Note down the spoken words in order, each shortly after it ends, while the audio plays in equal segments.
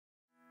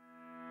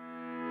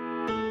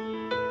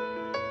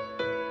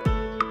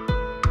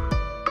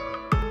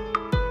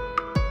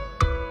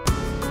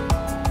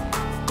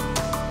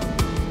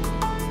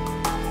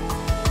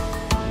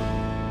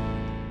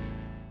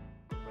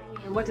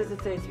What does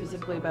it say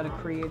specifically about a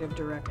creative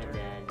director?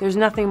 There's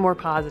nothing more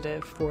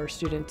positive for a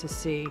student to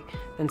see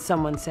than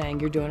someone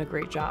saying you're doing a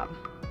great job.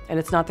 And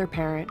it's not their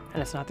parent,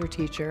 and it's not their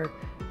teacher,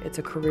 it's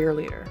a career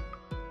leader.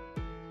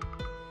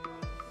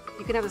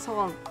 You can have this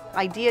whole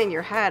idea in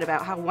your head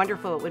about how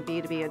wonderful it would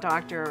be to be a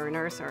doctor or a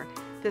nurse or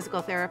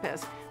physical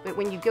therapist, but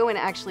when you go and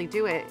actually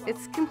do it,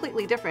 it's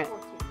completely different.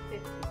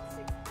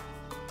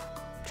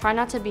 Try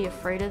not to be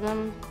afraid of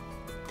them.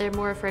 They're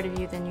more afraid of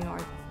you than you are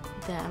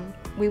them.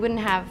 We wouldn't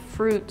have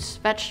fruits,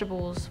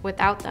 vegetables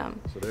without them.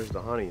 So there's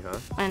the honey, huh?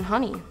 And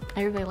honey.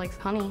 Everybody likes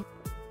honey.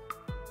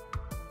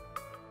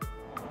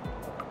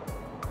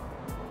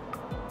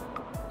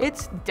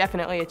 It's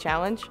definitely a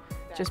challenge,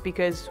 just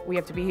because we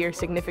have to be here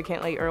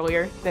significantly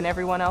earlier than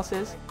everyone else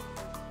is.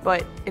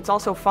 But it's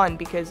also fun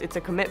because it's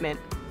a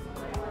commitment.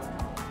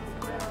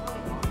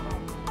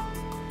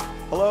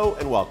 Hello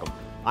and welcome.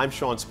 I'm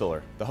Sean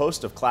Spiller, the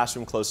host of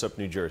Classroom Close-Up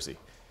New Jersey.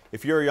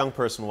 If you're a young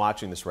person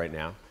watching this right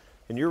now,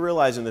 and you're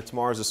realizing that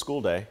tomorrow's a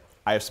school day,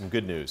 I have some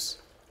good news.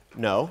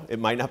 No, it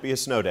might not be a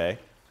snow day,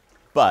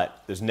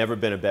 but there's never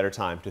been a better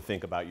time to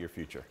think about your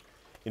future.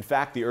 In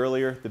fact, the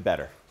earlier, the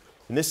better.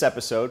 In this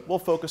episode, we'll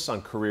focus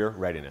on career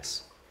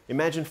readiness.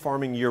 Imagine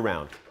farming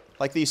year-round,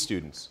 like these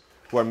students,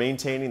 who are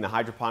maintaining the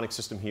hydroponic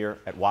system here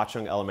at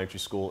Watchung Elementary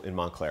School in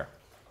Montclair.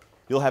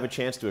 You'll have a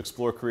chance to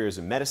explore careers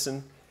in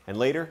medicine, and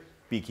later,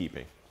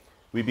 beekeeping.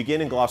 We begin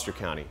in Gloucester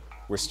County,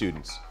 where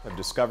students have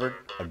discovered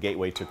a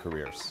gateway to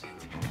careers.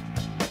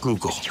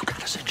 Google. You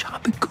got us a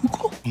job at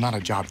Google? Not a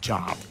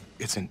job.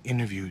 It's an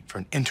interview for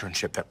an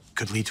internship that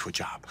could lead to a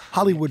job.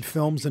 Hollywood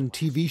films and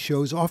TV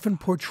shows often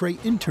portray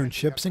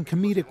internships in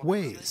comedic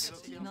ways.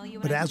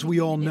 But as we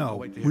all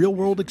know,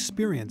 real-world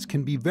experience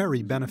can be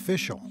very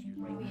beneficial.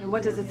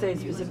 What does it say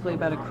specifically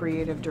about a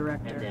creative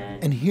director?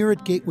 And here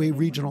at Gateway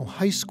Regional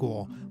High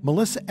School,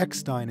 Melissa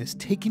Eckstein is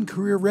taking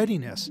career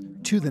readiness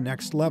to the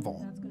next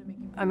level.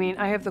 I mean,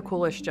 I have the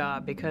coolest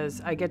job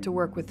because I get to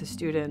work with the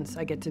students,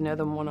 I get to know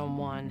them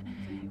one-on-one,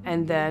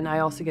 and then I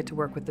also get to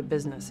work with the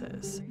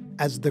businesses.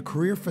 As the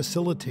career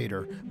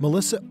facilitator,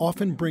 Melissa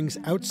often brings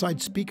outside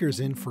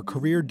speakers in for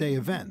career day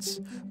events,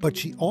 but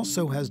she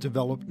also has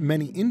developed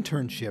many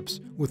internships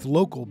with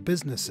local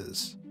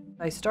businesses.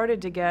 I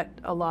started to get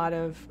a lot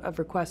of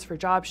requests for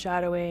job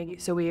shadowing,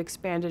 so we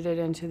expanded it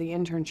into the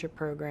internship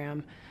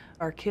program.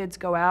 Our kids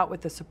go out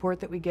with the support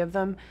that we give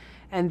them,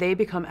 and they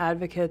become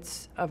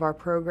advocates of our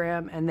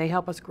program, and they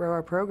help us grow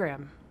our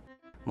program.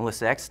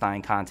 Melissa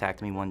Eckstein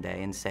contacted me one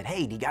day and said,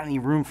 "Hey, do you got any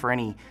room for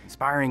any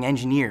aspiring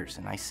engineers?"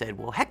 And I said,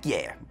 "Well, heck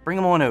yeah, bring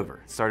them on over."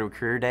 Started with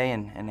Career Day,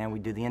 and now we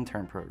do the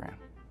intern program.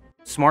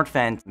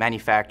 SmartFence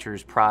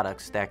manufactures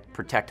products that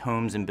protect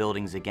homes and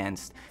buildings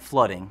against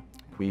flooding.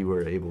 We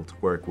were able to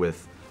work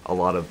with a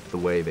lot of the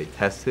way they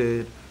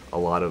tested, a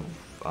lot of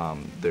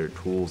their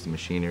tools, the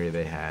machinery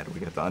they had. We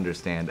got to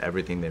understand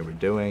everything they were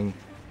doing.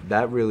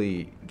 That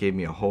really gave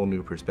me a whole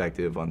new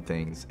perspective on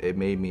things. It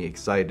made me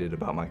excited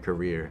about my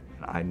career.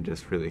 I'm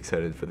just really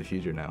excited for the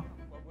future now.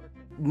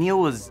 Neil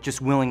was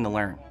just willing to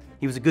learn.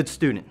 He was a good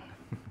student.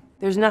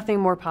 There's nothing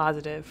more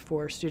positive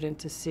for a student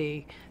to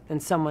see than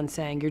someone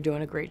saying you're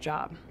doing a great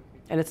job.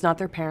 And it's not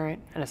their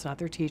parent, and it's not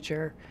their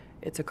teacher,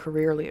 it's a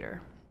career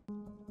leader.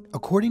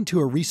 According to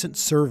a recent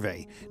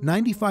survey,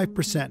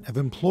 95% of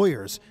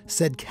employers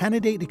said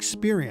candidate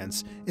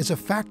experience is a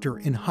factor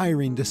in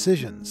hiring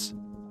decisions.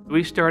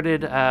 We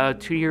started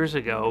 2 years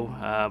ago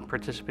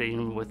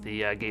participating with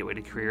the Gateway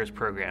to Careers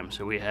program.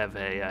 So we have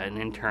an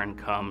intern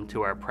come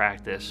to our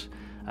practice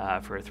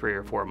for 3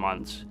 or 4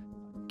 months.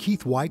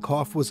 Keith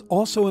Wyckoff was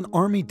also an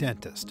Army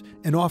dentist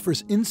and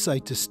offers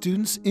insight to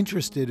students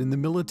interested in the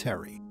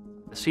military.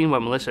 Seeing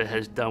what Melissa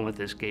has done with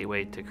this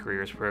Gateway to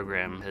Careers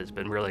program has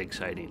been really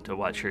exciting. To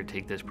watch her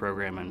take this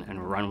program and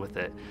run with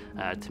it,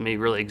 to me,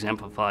 really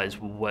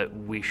exemplifies what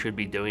we should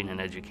be doing in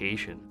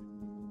education.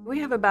 We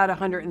have about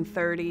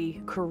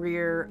 130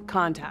 career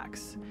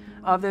contacts.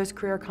 Of those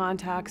career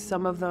contacts,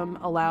 some of them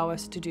allow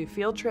us to do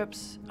field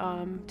trips,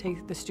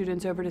 take the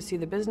students over to see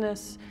the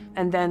business,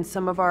 and then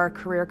some of our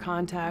career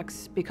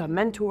contacts become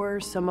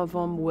mentors. Some of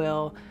them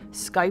will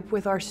Skype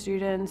with our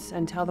students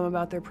and tell them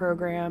about their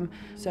program.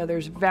 So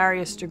there's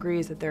various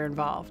degrees that they're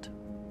involved.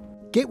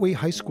 Gateway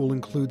High School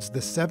includes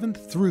the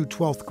 7th through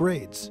 12th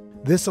grades.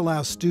 This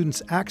allows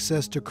students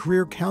access to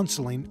career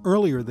counseling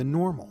earlier than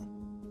normal.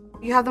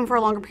 You have them for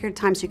a longer period of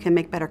time so you can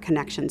make better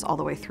connections all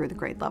the way through the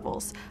grade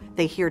levels.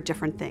 They hear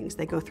different things.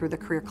 They go through the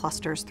career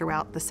clusters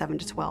throughout the 7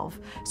 to 12.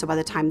 So by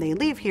the time they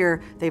leave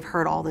here, they've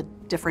heard all the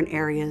different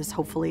areas,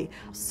 hopefully.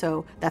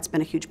 So that's been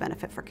a huge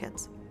benefit for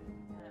kids.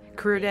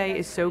 Career Day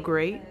is so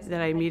great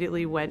that I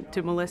immediately went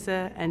to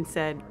Melissa and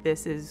said,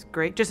 "This is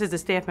great," just as a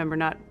staff member,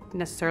 not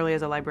necessarily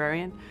as a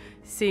librarian.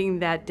 Seeing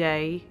that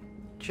day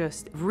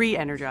just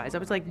re-energized. I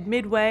was like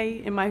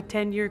midway in my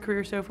 10-year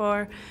career so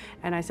far,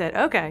 and I said,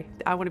 okay,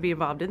 I want to be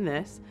involved in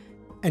this.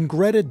 And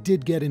Greta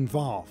did get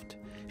involved.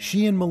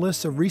 She and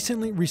Melissa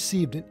recently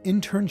received an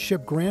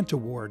internship grant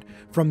award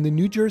from the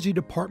New Jersey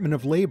Department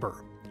of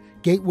Labor.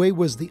 Gateway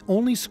was the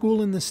only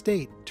school in the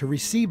state to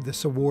receive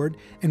this award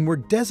and were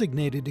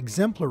designated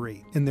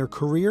exemplary in their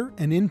career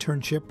and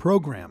internship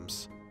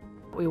programs.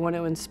 We want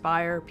to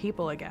inspire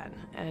people again,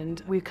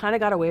 and we kind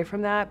of got away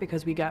from that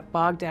because we got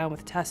bogged down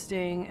with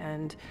testing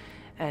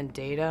and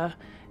data,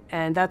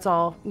 and that's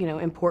all,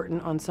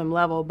 important on some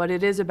level, but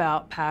it is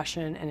about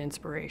passion and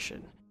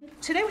inspiration.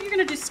 Today what you're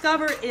going to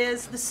discover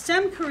is the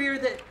STEM career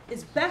that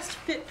is best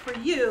fit for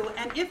you,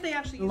 and if they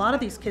actually... A lot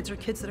of these kids are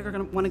kids that are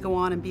going to want to go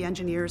on and be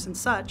engineers and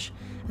such,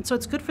 and so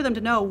it's good for them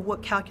to know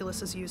what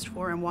calculus is used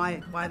for and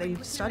why they need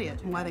to study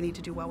it and why they need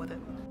to do well with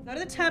it. Go to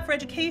the tab for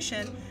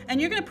education,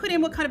 and you're going to put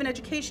in what kind of an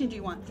education do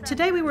you want.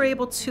 Today we were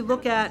able to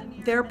look at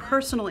their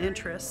personal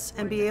interests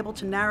and be able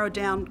to narrow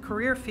down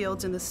career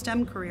fields in the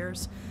STEM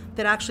careers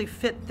that actually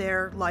fit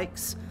their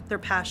likes, their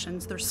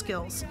passions, their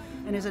skills,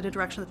 and is it a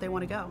direction that they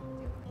want to go.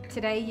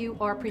 Today you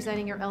are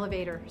presenting your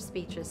elevator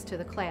speeches to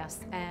the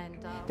class, and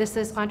this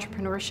is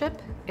entrepreneurship.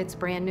 It's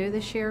brand new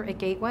this year at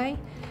Gateway,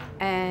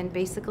 and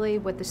basically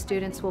what the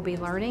students will be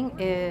learning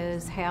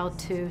is how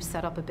to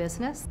set up a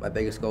business. My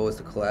biggest goal is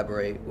to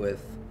collaborate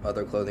with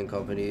other clothing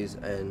companies,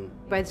 and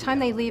by the time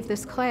they leave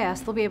this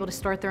class, they'll be able to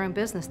start their own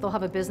business. They'll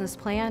have a business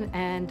plan,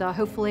 and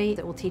hopefully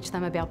it will teach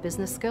them about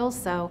business skills.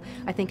 So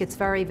I think it's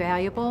very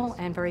valuable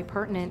and very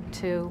pertinent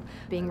to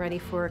being ready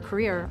for a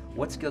career.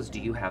 What skills do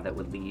you have that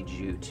would lead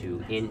you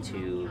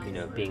into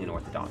being an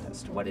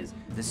orthodontist? What is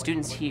the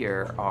students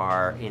here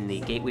are in the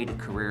Gateway to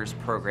Careers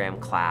program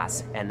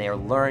class, and they are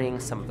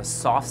learning some of the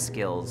soft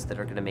skills that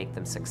are going to make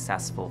them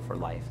successful for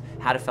life.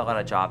 How to fill out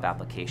a job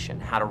application,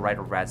 how to write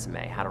a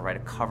resume, how to write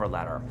a cover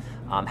letter,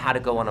 how to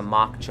go on a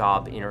mock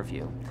job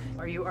interview.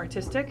 Are you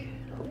artistic?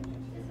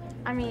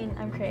 I mean,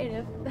 I'm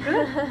creative.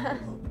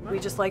 We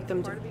just like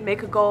them to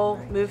make a goal,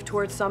 move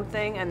towards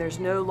something, and there's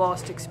no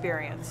lost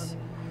experience.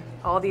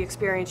 All the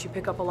experience you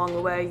pick up along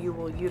the way, you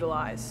will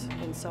utilize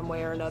in some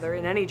way or another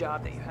in any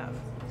job that you have.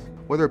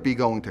 Whether it be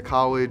going to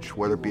college,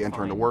 whether it be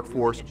entering the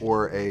workforce,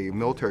 or a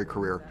military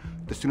career,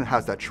 the student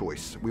has that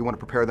choice. We want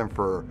to prepare them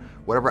for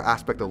whatever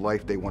aspect of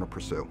life they want to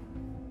pursue.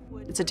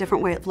 It's a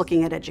different way of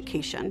looking at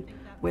education,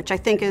 which I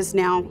think is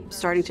now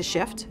starting to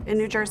shift in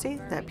New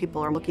Jersey, that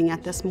people are looking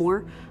at this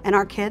more. And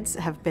our kids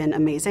have been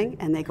amazing,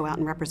 and they go out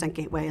and represent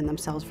Gateway and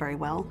themselves very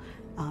well,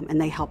 and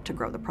they help to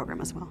grow the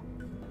program as well.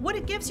 What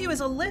it gives you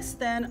is a list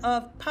then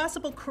of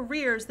possible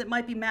careers that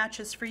might be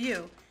matches for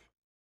you.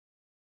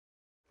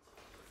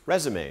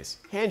 Resumes,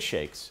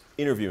 handshakes,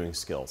 interviewing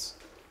skills.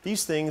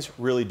 These things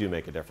really do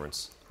make a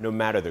difference, no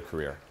matter the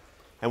career.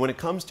 And when it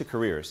comes to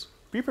careers,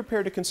 be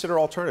prepared to consider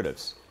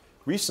alternatives.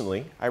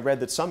 Recently, I read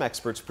that some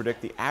experts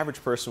predict the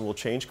average person will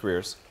change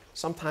careers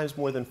sometimes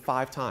more than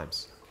 5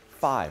 times.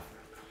 5.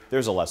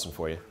 There's a lesson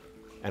for you.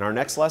 And our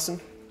next lesson,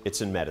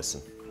 it's in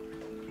medicine.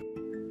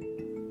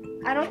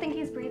 I don't think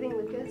he's breathing,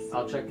 Lucas.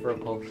 I'll check for a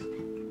pulse.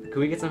 Can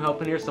we get some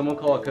help in here? Someone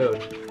call a code.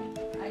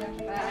 I got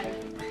your bag.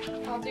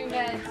 I'll do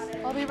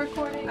meds. I'll be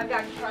recording. I've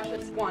got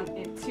crushes 1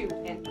 and 2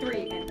 and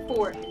 3 and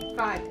 4 and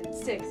 5 and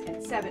 6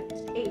 and 7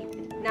 and 8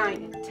 and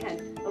 9 and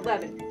 10,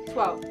 11,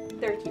 12,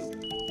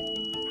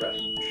 13. Press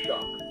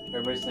shock.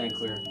 Everybody's staying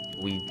clear.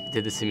 We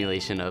did the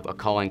simulation of a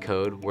calling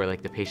code where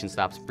the patient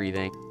stops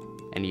breathing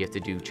and you have to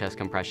do chest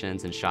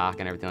compressions and shock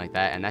and everything like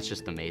that, and that's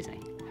just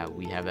amazing how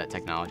we have that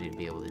technology to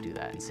be able to do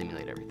that and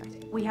simulate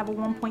everything. We have a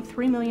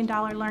 $1.3 million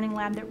learning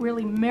lab that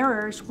really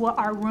mirrors what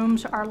our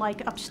rooms are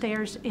like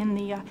upstairs in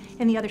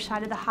the other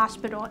side of the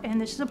hospital, and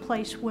this is a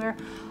place where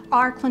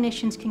our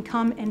clinicians can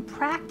come and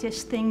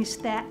practice things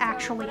that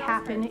actually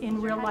happen in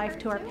real life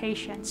to our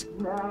patients.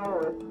 Now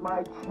it's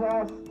my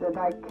chest and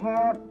I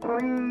can't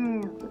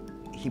breathe.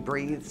 He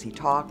breathes, he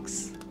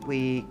talks.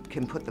 We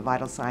can put the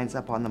vital signs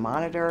up on the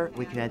monitor.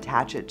 We can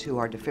attach it to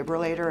our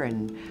defibrillator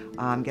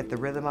and get the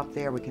rhythm up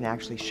there. We can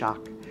actually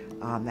shock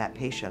that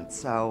patient.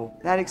 So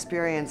that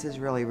experience is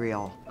really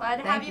real. Glad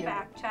to have you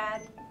back,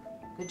 Chad.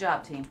 Good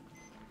job, team.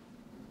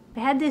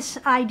 I had this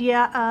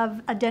idea of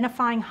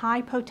identifying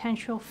high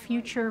potential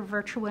future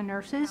virtual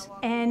nurses,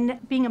 and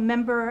being a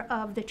member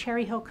of the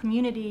Cherry Hill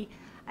community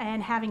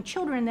and having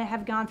children that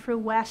have gone through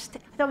West,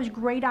 that was a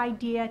great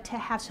idea to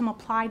have some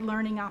applied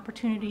learning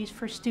opportunities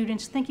for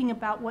students thinking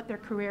about what their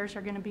careers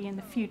are going to be in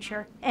the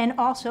future, and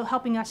also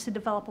helping us to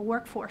develop a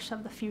workforce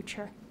of the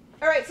future.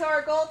 All right, so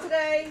our goal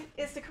today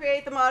is to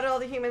create the model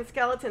of the human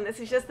skeleton. This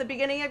is just the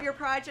beginning of your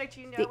project.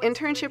 The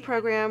internship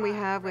program we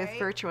have with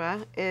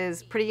Virtua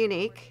is pretty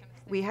unique.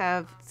 We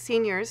have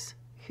seniors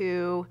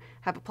who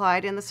have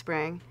applied in the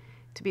spring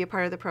to be a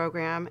part of the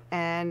program,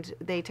 and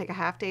they take a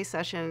half-day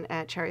session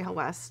at Cherry Hill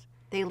West.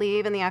 They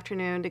leave in the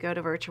afternoon to go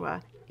to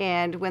Virtua,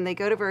 and when they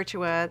go to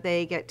Virtua,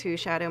 they get to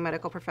shadow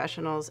medical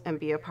professionals and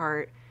be a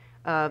part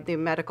of the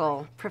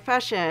medical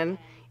profession,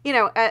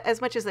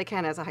 as much as they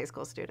can as a high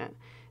school student.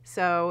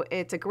 So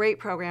it's a great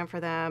program for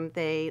them.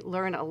 They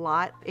learn a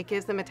lot. It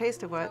gives them a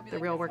taste of what the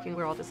real working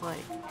world is like.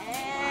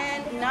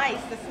 And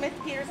nice, the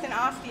Smith-Peterson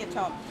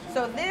osteotome.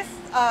 So this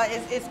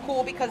is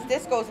cool because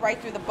this goes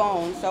right through the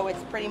bone, so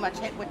it's pretty much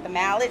hit with the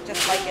mallet,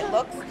 just like it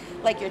looks,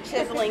 like you're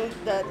chiseling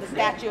the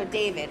statue of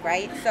David,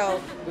 right?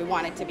 So we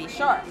want it to be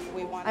sharp.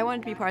 I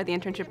wanted to be part of the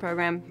internship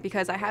program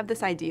because I have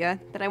this idea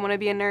that I want to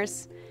be a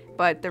nurse,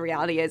 but the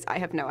reality is I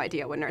have no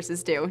idea what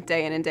nurses do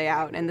day in and day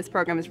out, and this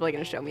program is really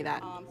going to show me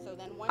that.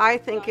 I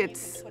think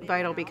it's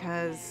vital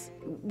because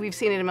we've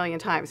seen it a million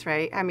times,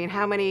 right? I mean,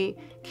 how many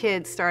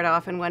kids start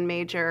off in one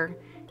major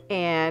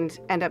and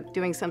end up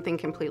doing something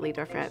completely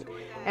different?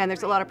 And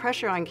there's a lot of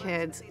pressure on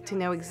kids to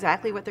know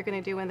exactly what they're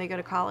going to do when they go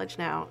to college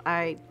now.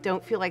 I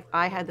don't feel like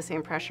I had the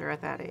same pressure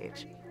at that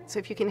age. So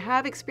if you can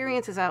have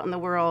experiences out in the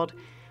world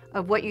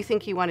of what you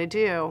think you want to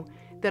do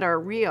that are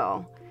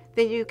real,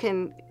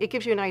 then it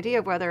gives you an idea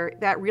of whether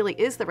that really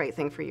is the right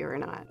thing for you or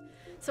not.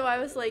 So I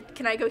was like,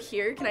 can I go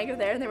here? Can I go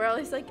there? And they were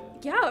always like,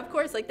 yeah, of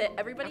course, like that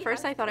everybody. At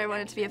first I thought I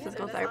wanted to be a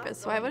physical therapist,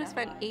 so I would have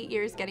spent 8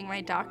 years getting my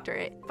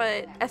doctorate.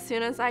 But as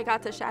soon as I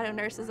got to shadow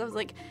nurses, I was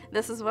like,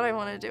 this is what I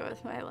want to do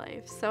with my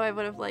life. So I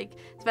would have like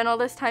spent all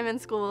this time in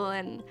school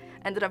and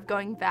ended up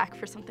going back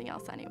for something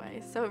else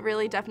anyway. So it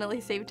really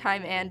definitely saved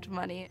time and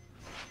money.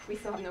 We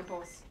still have no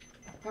pulse.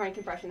 Current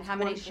compressions. How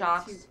many 1,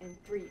 shocks? 2, and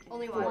 3, and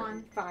Only 4,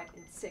 one. 5,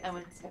 and 6,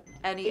 and 7,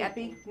 Any 8,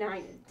 epi? 9,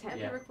 and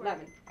 10,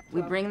 11.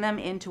 We bring them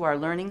into our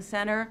learning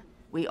center.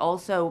 We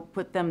also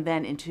put them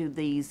then into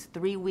these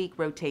 3-week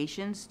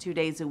rotations, 2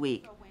 days a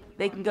week.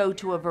 They can go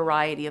to a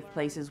variety of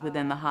places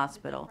within the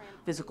hospital.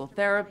 Physical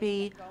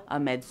therapy, a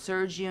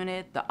med-surg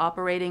unit, the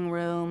operating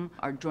room,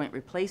 our joint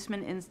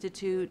replacement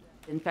institute,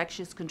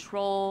 infectious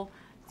control.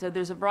 So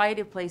there's a variety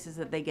of places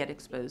that they get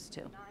exposed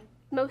to.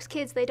 Most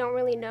kids, they don't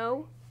really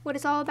know what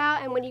it's all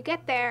about, and when you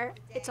get there,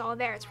 it's all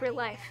there, it's real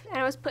life. And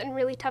I was put in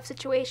really tough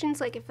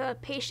situations, like if a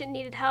patient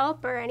needed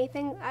help or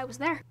anything, I was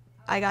there.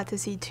 I got to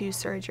see 2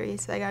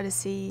 surgeries. I got to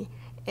see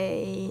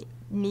a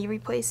knee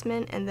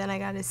replacement, and then I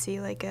got to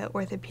see like an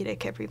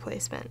orthopedic hip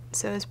replacement.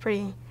 So it's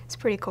pretty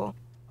cool.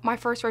 My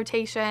first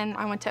rotation,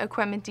 I went to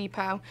Equipment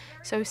Depot,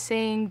 so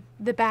seeing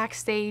the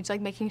backstage,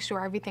 like making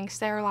sure everything's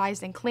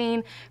sterilized and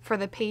clean for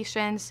the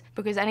patients,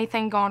 because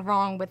anything gone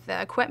wrong with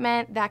the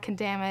equipment, that can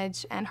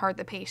damage and hurt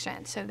the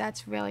patient. So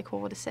that's really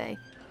cool to see.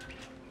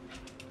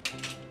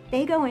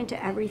 They go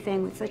into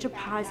everything with such a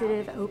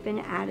positive, open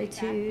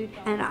attitude,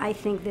 and I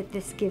think that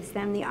this gives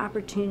them the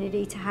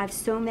opportunity to have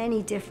so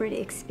many different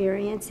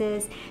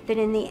experiences that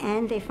in the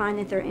end they find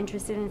that they're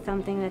interested in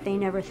something that they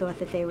never thought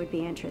that they would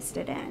be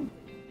interested in.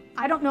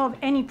 I don't know of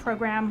any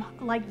program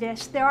like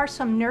this. There are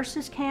some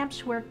nurses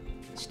camps where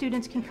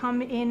students can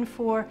come in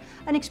for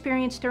an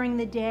experience during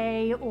the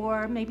day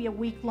or maybe a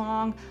week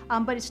long,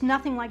 but it's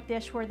nothing like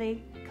this where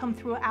they come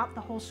throughout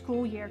the whole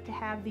school year to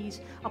have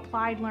these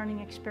applied learning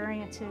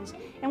experiences.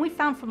 And we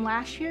found from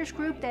last year's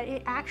group that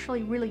it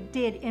actually really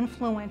did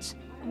influence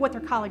what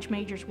their college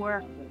majors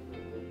were.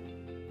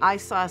 I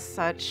saw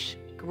such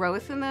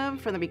growth in them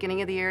from the beginning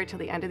of the year till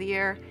the end of the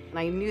year, and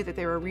I knew that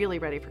they were really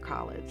ready for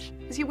college.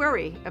 Because you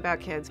worry about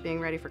kids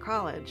being ready for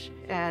college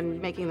and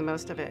making the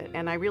most of it,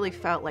 and I really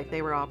felt like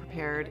they were all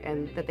prepared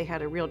and that they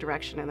had a real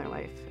direction in their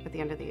life at the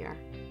end of the year.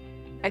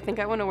 I think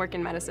I want to work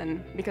in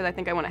medicine because I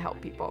think I want to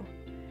help people.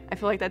 I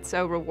feel like that's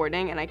so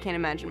rewarding, and I can't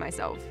imagine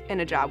myself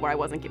in a job where I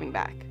wasn't giving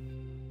back.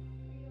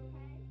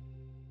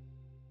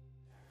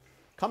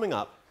 Coming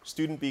up,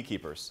 student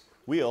beekeepers.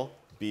 We'll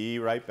be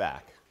right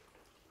back.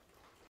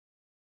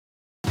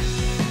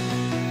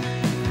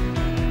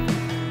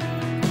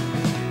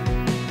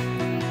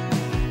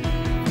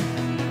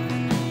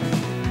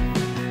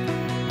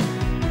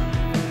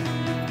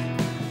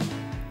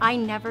 I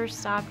never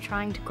stopped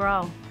trying to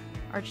grow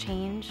or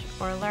change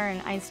or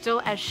learn. I'm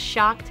still as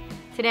shocked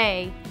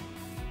today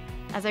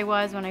as I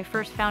was when I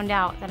first found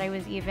out that I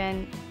was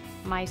even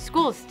my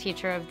school's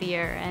teacher of the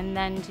year, and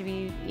then to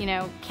be,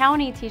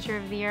 county teacher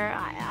of the year.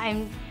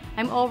 I'm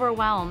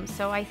overwhelmed.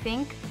 So I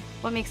think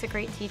what makes a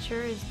great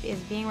teacher is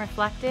being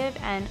reflective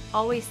and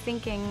always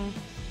thinking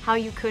how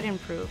you could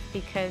improve,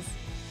 because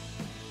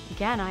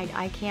again,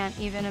 I can't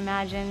even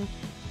imagine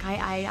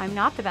I'm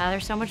not the best.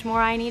 There's so much more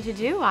I need to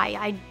do.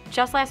 I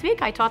just last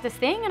week I taught this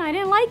thing and I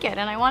didn't like it,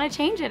 and I want to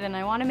change it, and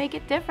I want to make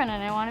it different,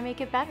 and I want to make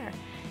it better.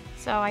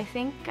 So I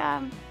think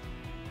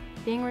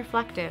being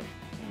reflective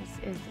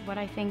is what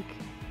I think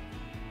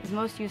is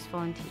most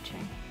useful in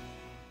teaching.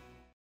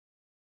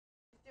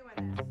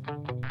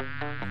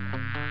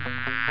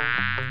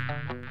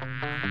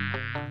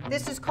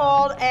 This is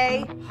called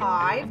a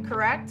hive,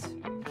 correct?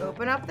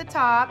 Open up the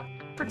top,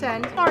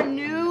 pretend. Our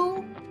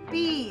new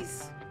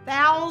bees.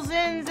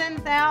 Thousands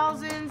and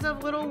thousands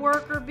of little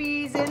worker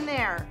bees in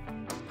there.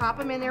 Pop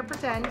them in there,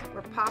 pretend.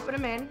 We're popping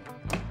them in.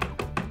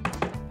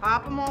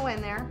 Pop them all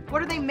in there.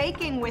 What are they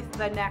making with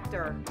the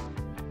nectar?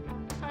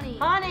 Honey.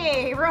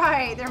 Honey,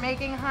 right, they're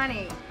making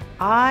honey.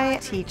 I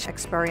teach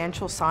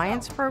experiential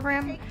science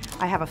program.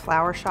 I have a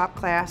flower shop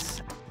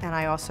class, and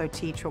I also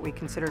teach what we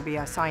consider to be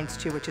a science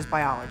 2, which is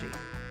biology.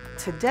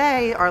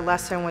 Today, our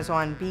lesson was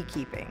on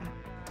beekeeping,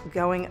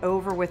 going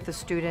over with the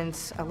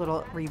students a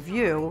little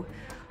review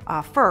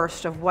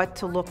first of what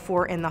to look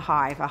for in the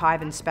hive. A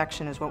hive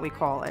inspection is what we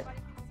call it.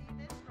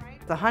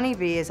 The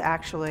honeybee is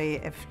actually,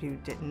 if you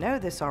didn't know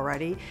this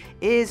already,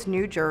 is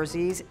New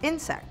Jersey's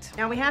insect.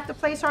 Now we have to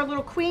place our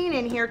little queen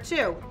in here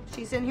too.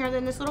 She's in here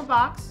in this little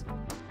box.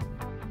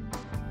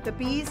 The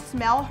bees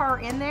smell her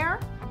in there.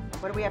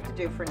 What do we have to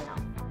do for now?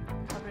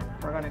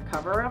 We're going to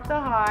cover up the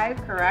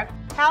hive, correct?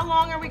 How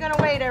long are we going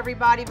to wait,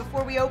 everybody,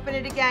 before we open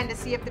it again to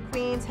see if the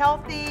queen's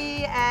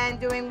healthy and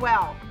doing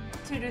well?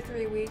 2 to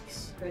 3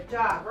 weeks. Good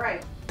job,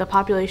 right. The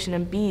population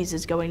of bees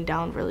is going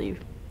down really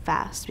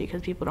fast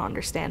because people don't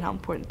understand how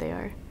important they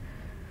are.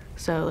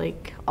 So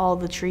like all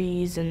the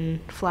trees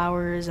and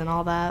flowers and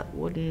all that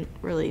wouldn't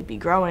really be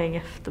growing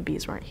if the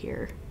bees weren't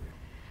here.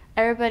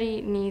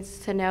 Everybody needs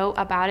to know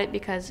about it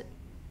because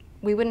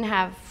we wouldn't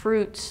have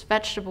fruits,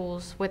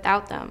 vegetables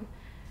without them.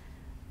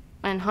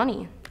 And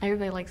honey.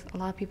 Everybody likes, a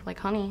lot of people like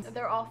honey.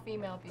 They're all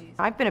female bees.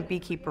 I've been a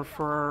beekeeper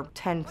for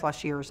 10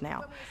 plus years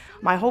now.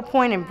 My whole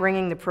point in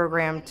bringing the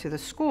program to the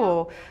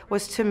school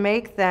was to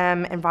make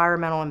them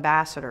environmental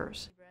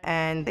ambassadors.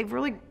 And they've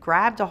really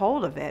grabbed a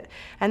hold of it.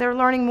 And they're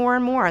learning more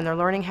and more, and they're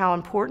learning how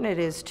important it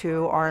is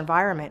to our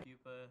environment.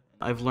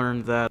 I've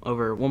learned that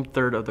over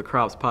 1/3 of the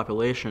crop's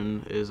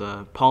population is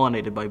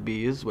pollinated by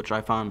bees, which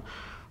I found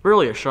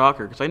really a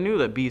shocker, because I knew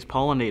that bees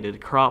pollinated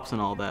crops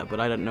and all that, but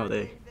I didn't know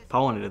they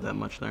pollinated that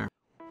much there.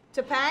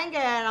 Topanga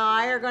and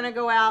I are going to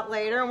go out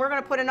later, and we're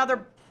going to put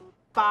another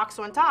box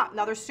on top,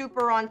 another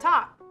super on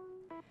top.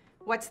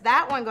 What's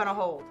that one going to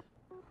hold?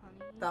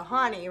 The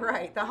honey,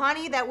 right. The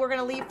honey that we're going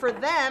to leave for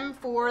them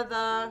for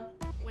the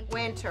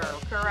winter,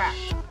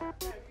 correct.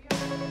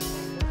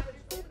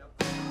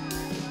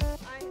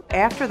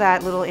 After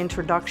that little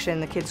introduction,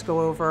 the kids go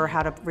over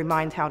how to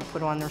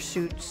put on their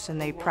suits, and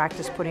they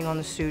practice putting on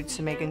the suits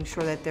and making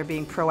sure that they're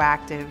being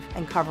proactive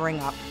and covering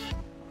up.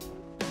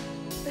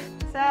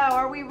 So,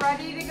 are we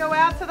ready to go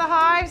out to the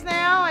hives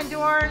now and do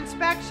our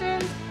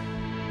inspections?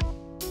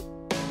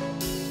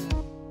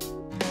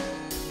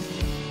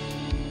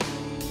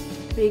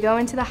 We go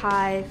into the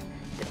hive.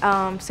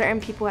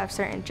 Certain people have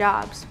certain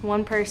jobs.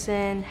 One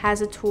person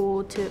has a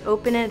tool to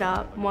open it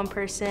up. One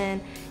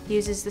person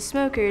uses the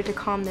smoker to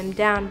calm them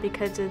down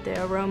because of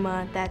the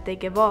aroma that they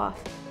give off.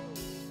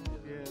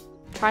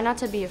 Try not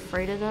to be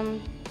afraid of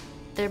them.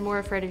 They're more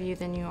afraid of you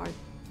than you are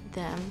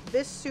them.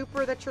 This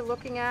super that you're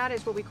looking at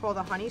is what we call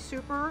the honey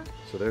super.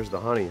 So there's the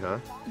honey, huh?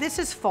 This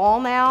is fall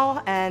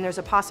now, and there's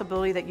a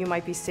possibility that you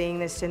might be seeing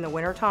this in the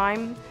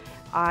wintertime.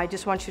 I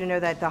just want you to know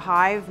that the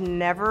hive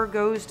never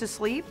goes to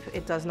sleep.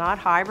 It does not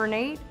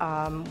hibernate.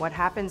 What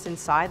happens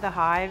inside the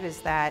hive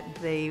is that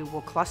they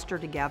will cluster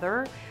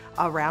together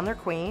around their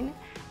queen,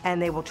 and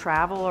they will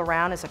travel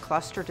around as a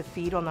cluster to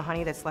feed on the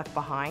honey that's left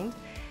behind.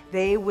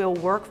 They will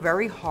work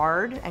very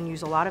hard and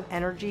use a lot of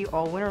energy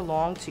all winter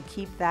long to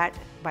keep that,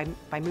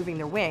 by moving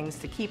their wings,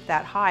 to keep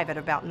that hive at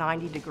about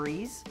 90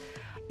 degrees.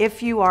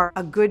 If you are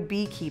a good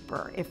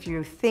beekeeper, if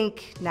you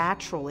think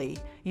naturally,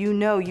 you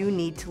know you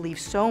need to leave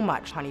so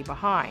much honey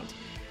behind,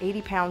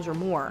 80 pounds or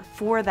more,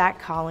 for that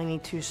colony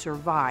to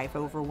survive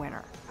over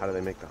winter. How do they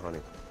make the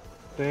honey?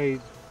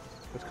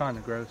 It's kind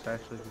of gross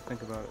actually if you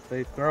think about it.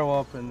 They throw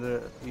up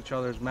into each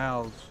other's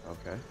mouths.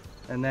 Okay.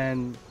 And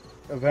then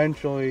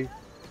eventually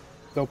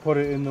they'll put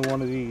it into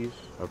one of these,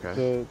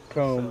 the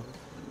comb,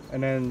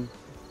 and then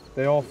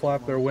they all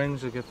flap their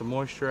wings to get the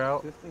moisture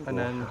out, and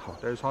then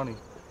there's honey.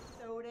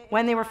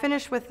 When they were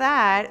finished with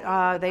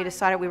that, they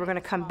decided we were going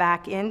to come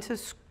back into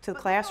the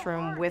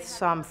classroom with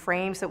some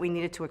frames that we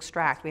needed to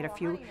extract. We had a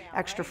few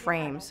extra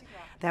frames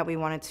that we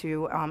wanted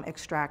to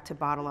extract to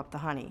bottle up the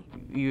honey.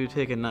 You would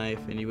take a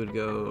knife and you would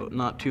go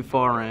not too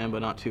far in,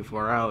 but not too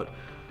far out.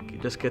 You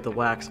just get the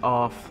wax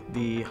off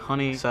the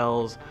honey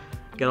cells,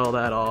 get all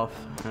that off,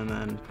 and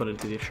then put it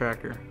to the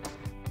extractor.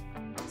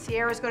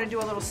 Sierra's going to do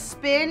a little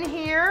spin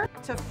here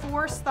to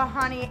force the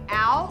honey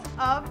out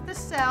of the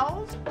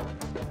cells.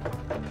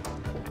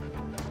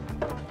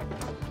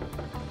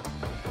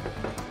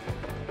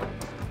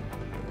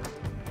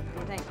 What do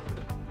you think?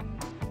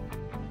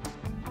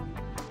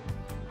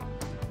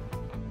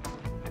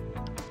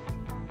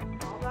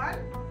 All done?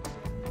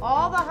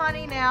 All the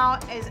honey now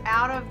is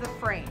out of the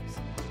frames.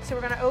 So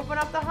we're going to open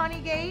up the honey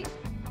gate.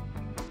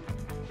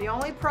 The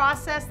only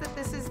process that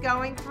this is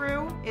going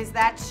through is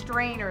that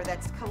strainer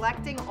that's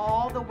collecting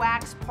all the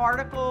wax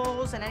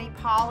particles and any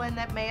pollen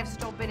that may have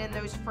still been in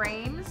those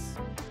frames.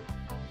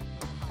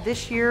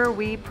 This year,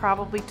 we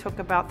probably took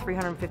about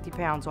 350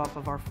 pounds off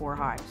of our 4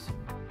 hives.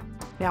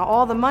 Now,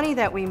 all the money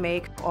that we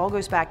make all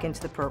goes back into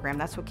the program.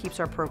 That's what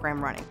keeps our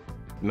program running.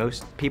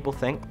 Most people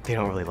think they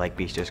don't really like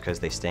bees just because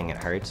they sting and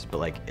it hurts, but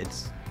like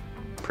it's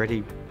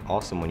pretty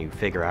awesome when you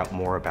figure out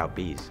more about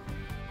bees.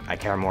 I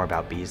care more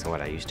about bees than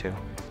what I used to.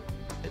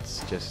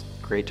 It's just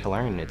great to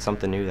learn. It's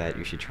something new that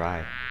you should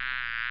try.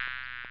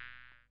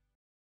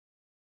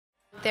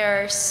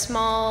 There are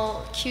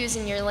small cues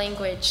in your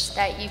language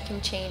that you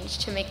can change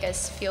to make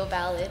us feel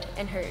valid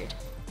and heard.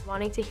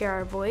 Wanting to hear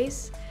our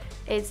voice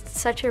is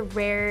such a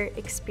rare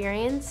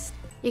experience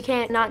You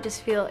can't not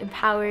just feel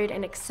empowered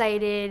and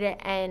excited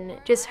and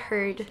just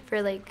heard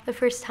for like the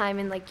first time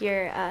in like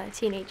your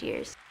teenage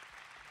years.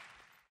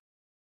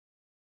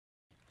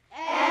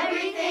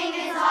 Everything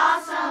is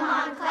awesome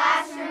on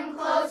Classroom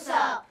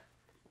Close-Up.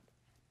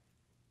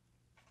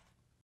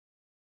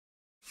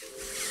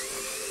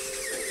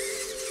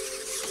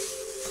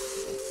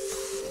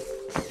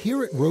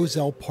 Here at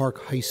Roselle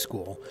Park High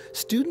School,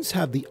 students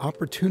have the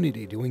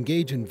opportunity to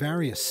engage in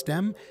various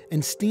STEM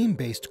and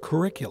STEAM-based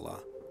curricula.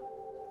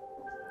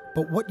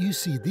 But what you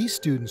see these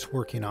students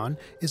working on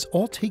is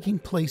all taking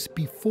place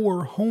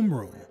before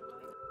homeroom.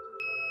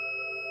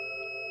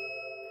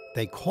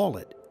 They call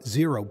it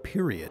 0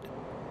 period.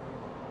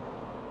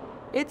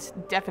 It's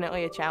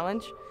definitely a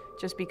challenge,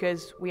 just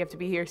because we have to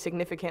be here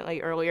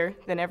significantly earlier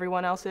than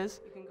everyone else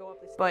is.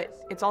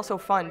 But it's also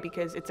fun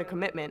because it's a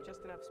commitment.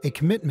 A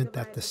commitment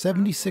that the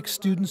 76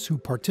 students who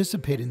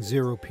participate in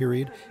 0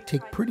 period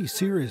take pretty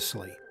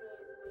seriously.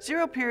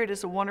 0 period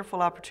is a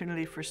wonderful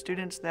opportunity for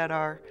students that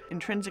are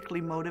intrinsically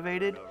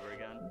motivated.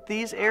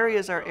 These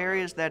areas are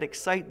areas that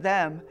excite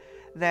them,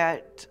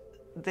 that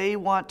they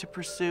want to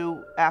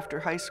pursue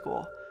after high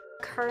school.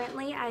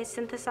 Currently, I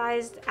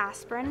synthesized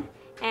aspirin,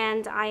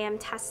 and I am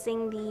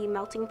testing the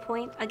melting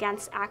point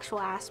against actual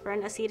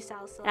aspirin,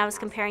 acetylsalicylate. And I was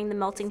comparing the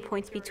melting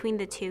points between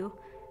the two,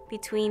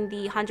 between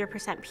the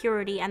 100%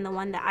 purity and the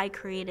one that I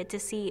created, to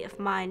see if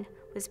mine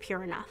was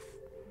pure enough.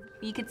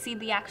 You could see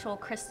the actual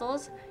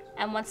crystals,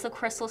 and once the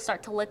crystals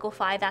start to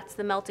liquefy, that's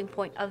the melting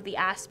point of the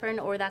aspirin,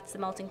 or that's the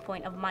melting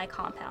point of my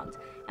compound.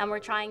 And we're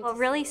trying. What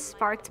really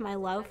sparked my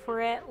love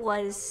for it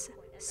was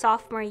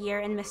sophomore year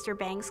in Mr.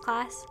 Bang's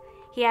class.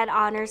 He had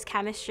honors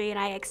chemistry, and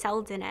I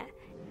excelled in it.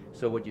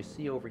 So what you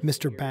see over here,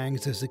 Mr.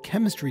 Bangs is a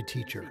chemistry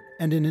teacher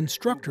and an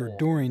instructor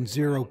during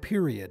 0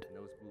 period.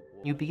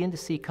 you begin to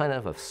see kind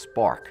of a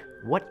spark.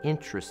 What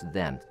interests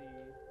them?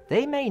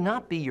 They may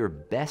not be your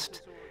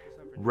best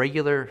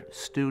regular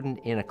student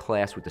in a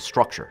class with the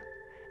structure,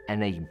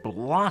 and they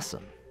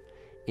blossom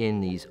in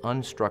these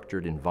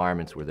unstructured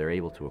environments where they're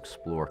able to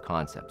explore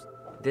concepts.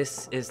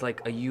 This is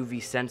like a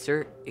UV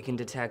sensor. It can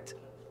detect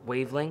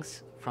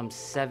wavelengths from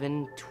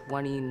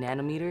 720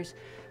 nanometers,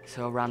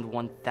 so around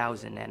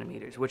 1,000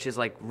 nanometers, which is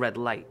like red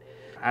light.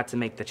 I had to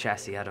make the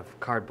chassis out of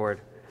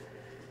cardboard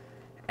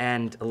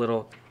and a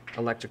little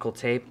electrical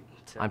tape.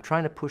 I'm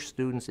trying to push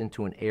students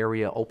into an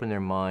area, open their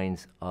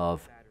minds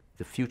of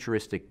the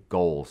futuristic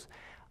goals,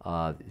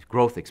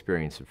 growth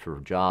experiences for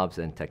jobs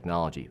and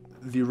technology.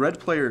 The red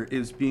player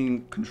is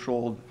being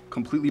controlled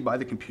completely by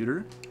the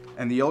computer,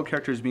 and the yellow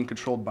character is being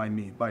controlled by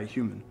me, by a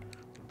human.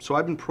 So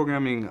I've been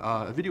programming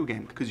a video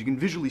game because you can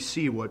visually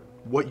see what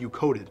you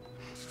coded.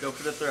 Go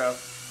for the throw.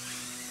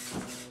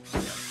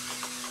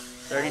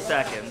 30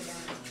 seconds.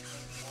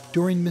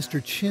 During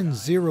Mr.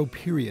 Chin's 0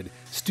 period,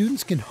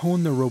 students can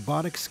hone their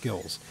robotic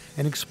skills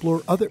and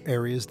explore other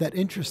areas that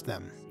interest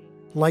them,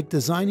 like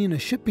designing a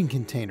shipping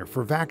container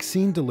for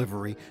vaccine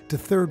delivery to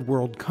third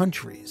world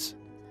countries.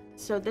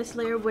 So this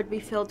layer would be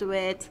filled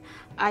with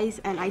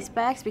ice and ice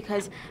bags,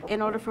 because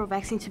in order for a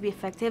vaccine to be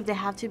effective, they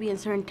have to be in a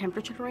certain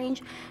temperature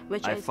range,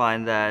 which I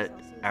find that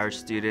our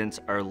students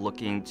are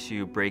looking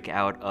to break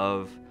out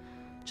of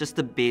just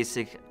the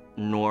basic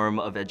norm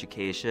of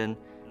education,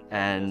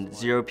 and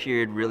 0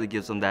 period really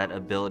gives them that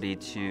ability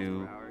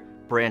to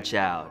branch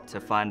out, to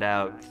find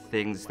out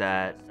things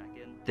that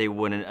they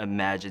wouldn't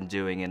imagine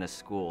doing in a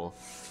school.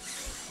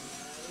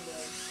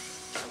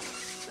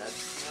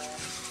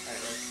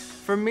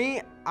 For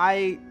me,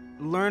 I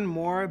learn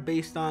more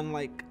based on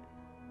like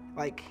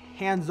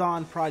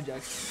hands-on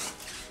projects.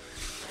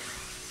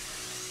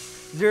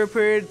 0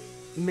 period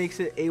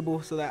makes it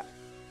able so that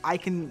I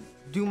can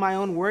do my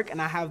own work,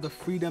 and I have the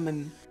freedom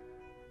and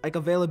like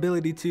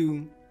availability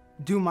to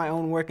do my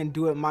own work and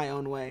do it my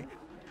own way.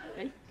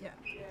 Yeah.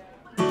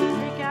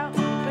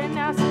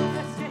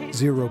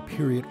 0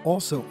 period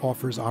also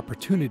offers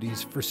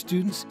opportunities for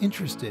students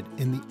interested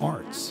in the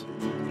arts.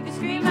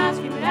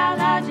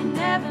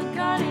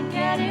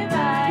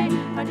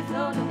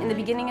 In the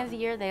beginning of the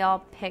year, they all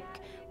pick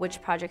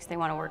which projects they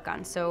want to work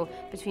on. So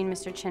between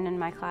Mr. Chin and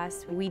my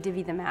class, we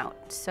divvy them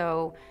out.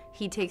 So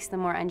he takes the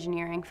more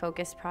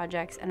engineering-focused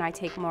projects, and I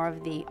take more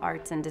of the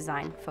arts and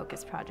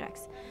design-focused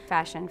projects.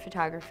 Fashion,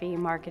 photography,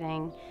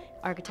 marketing,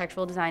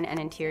 architectural design and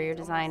interior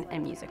design,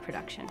 and music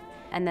production.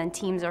 And then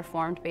teams are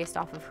formed based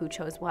off of who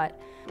chose what.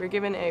 We're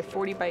given a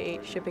 40 by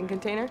 8 shipping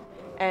container,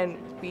 and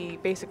we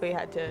basically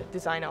had to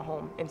design a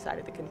home inside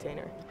of the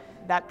container.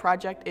 That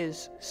project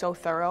is so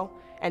thorough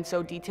and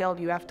so detailed,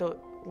 you have to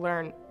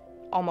learn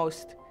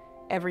almost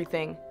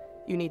everything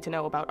you need to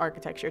know about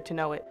architecture to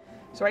know it.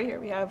 So right here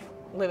we have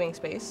living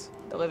space,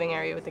 the living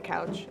area with the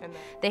couch. And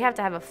they have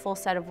to have a full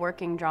set of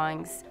working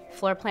drawings,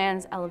 floor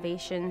plans,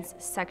 elevations,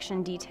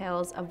 section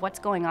details of what's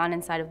going on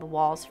inside of the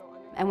walls.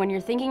 And when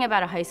you're thinking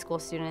about a high school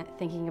student,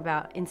 thinking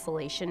about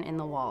insulation in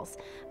the walls,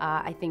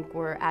 I think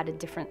we're at a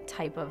different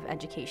type of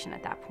education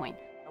at that point.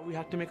 We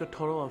have to make a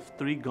total of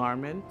 3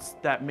 garments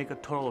that make a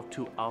total of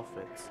 2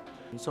 outfits.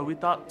 And so we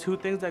thought 2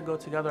 things that go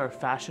together are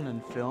fashion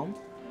and film.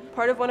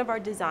 Part of one of our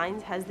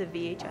designs has the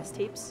VHS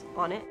tapes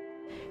on it.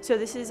 So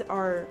this is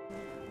our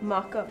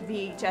mock-up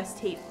VHS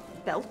tape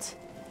belt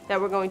that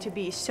we're going to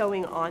be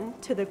sewing on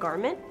to the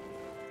garment.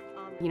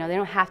 You know, they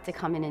don't have to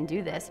come in and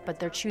do this, but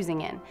they're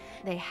choosing in.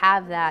 They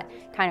have that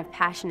kind of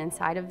passion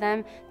inside of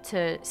them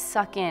to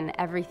suck in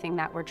everything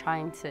that we're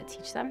trying to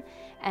teach them,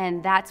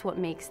 and that's what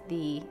makes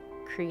the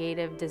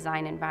creative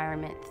design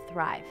environment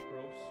thrive.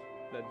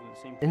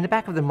 In the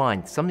back of their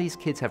mind, some of these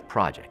kids have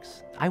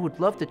projects. I would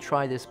love to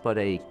try this, but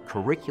a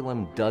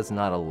curriculum does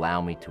not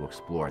allow me to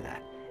explore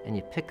that. And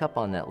you pick up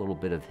on that little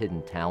bit of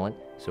hidden talent,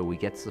 so we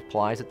get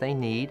supplies that they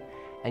need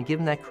and give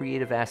them that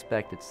creative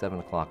aspect at 7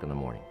 o'clock in the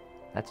morning.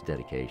 That's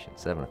dedication,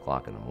 7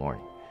 o'clock in the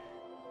morning.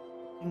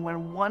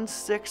 When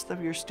 1/6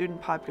 of your student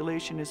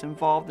population is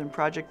involved in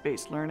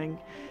project-based learning,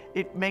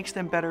 it makes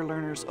them better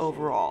learners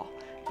overall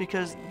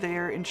because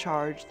they're in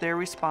charge, they're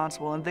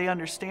responsible, and they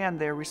understand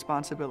their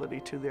responsibility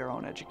to their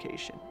own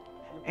education.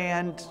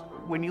 And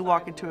when you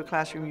walk into a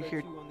classroom, you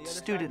hear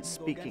students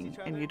speaking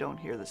and you don't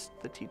hear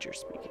the teacher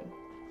speaking.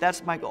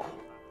 That's my goal.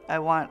 I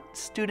want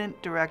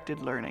student-directed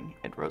learning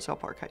at Roselle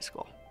Park High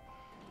School.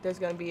 There's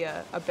going to be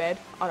a bed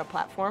on a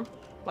platform,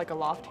 like a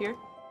loft here.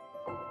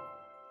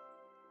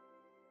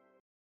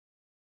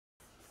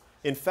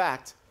 In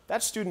fact,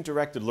 that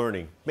student-directed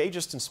learning may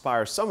just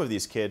inspire some of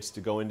these kids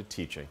to go into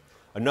teaching,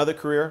 another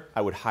career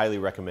I would highly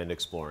recommend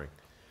exploring.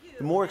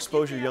 The more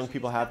exposure young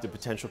people have to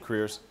potential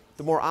careers,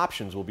 the more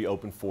options will be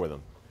open for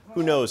them.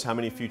 Who knows how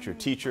many future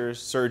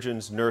teachers,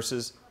 surgeons,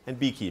 nurses, and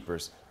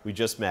beekeepers we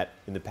just met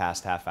in the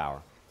past half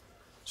hour.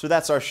 So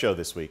that's our show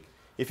this week.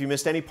 If you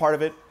missed any part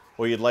of it,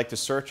 or you'd like to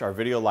search our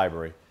video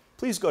library,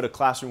 please go to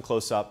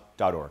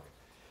classroomcloseup.org.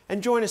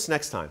 And join us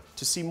next time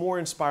to see more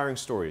inspiring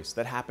stories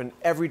that happen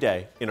every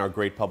day in our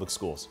great public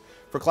schools.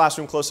 For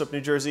Classroom Close-Up New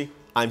Jersey,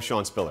 I'm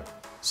Sean Spiller.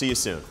 See you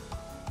soon.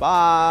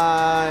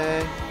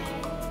 Bye.